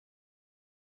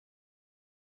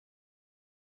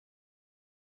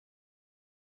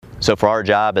So for our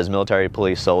job as military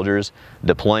police soldiers,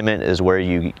 deployment is where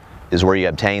you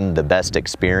obtain the best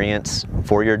experience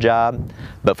for your job.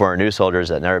 But for our new soldiers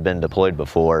that have never been deployed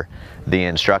before, the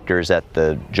instructors at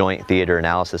the Joint Theater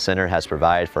Analysis Center has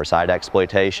provided for site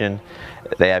exploitation.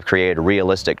 They have created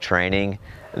realistic training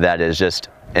that is just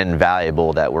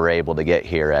invaluable that we're able to get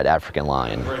here at African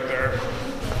Lion. Right there.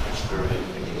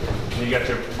 You got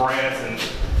your brass and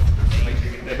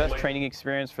the best training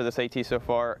experience for this AT so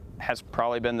far has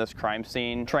probably been this crime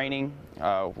scene training.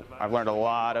 I've learned a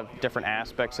lot of different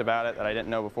aspects about it that I didn't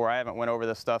know before. I haven't went over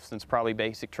this stuff since probably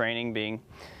basic training, being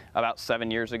about 7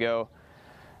 years ago.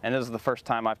 And this is the first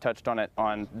time I've touched on it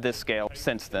on this scale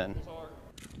since then.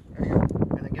 And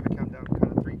then give a countdown,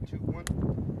 count of 3, 2,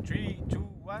 1. 3, 2,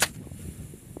 1.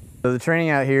 So the training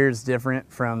out here is different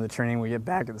from the training we get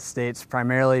back in the States,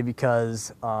 primarily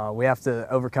because we have to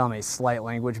overcome a slight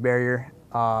language barrier.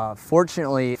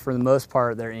 Fortunately, for the most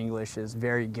part, their English is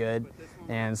very good,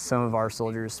 and some of our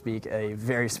soldiers speak a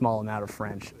very small amount of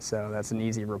French, so that's an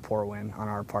easy rapport win on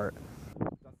our part.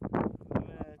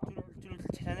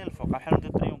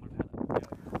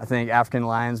 I think African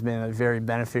Lion's been a very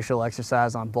beneficial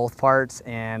exercise on both parts,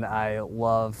 and I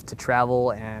love to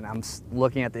travel, and I'm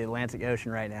looking at the Atlantic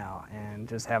Ocean right now and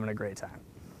just having a great time.